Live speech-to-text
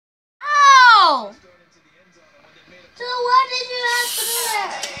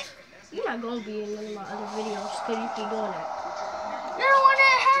You're not gonna be in none of my other videos because you keep doing that. You don't want to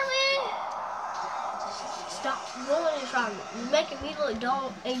hurt me. Stop doing this on me. You're making me look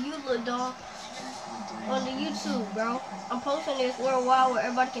dumb and you look dumb on the YouTube, bro. I'm posting this worldwide where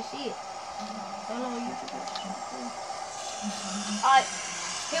everybody can see it. I don't know what YouTube is. Alright,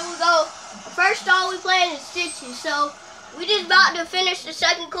 here we go. The first song we playing is Stitches. So we just about to finish the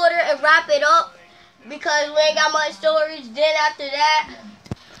second quarter and wrap it up because we ain't got much stories. Then after that,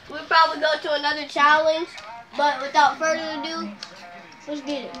 we'll probably go to another challenge. But without further ado, let's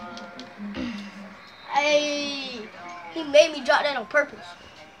get it. Hey, he made me drop that on purpose.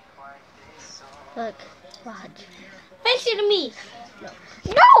 Look, watch. Face it to me.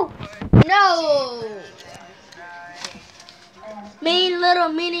 No! No! Me, little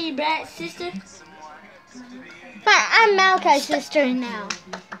mini brat sister. But I'm Malachi's sister now.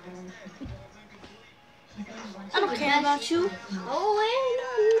 I don't care about you. Oh, wait,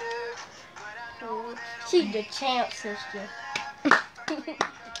 no. She's the champ sister.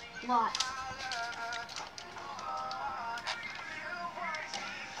 Watch.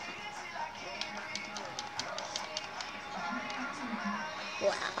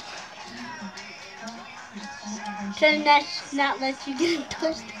 Wow. Can that not let you get a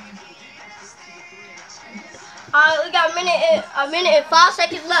touchdown? Alright, we got a minute and 5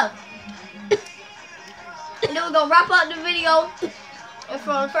 seconds left. And then we're gonna wrap up the video. And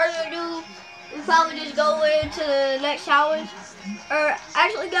for further ado, we probably just go into the next challenge. Or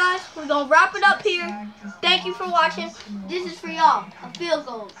actually guys, we're gonna wrap it up here. Thank you for watching. This is for y'all. A field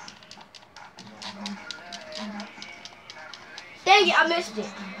goal. Dang it, I missed it.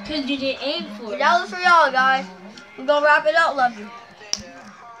 Because you didn't aim for it. That was for y'all guys. We're gonna wrap it up, love you.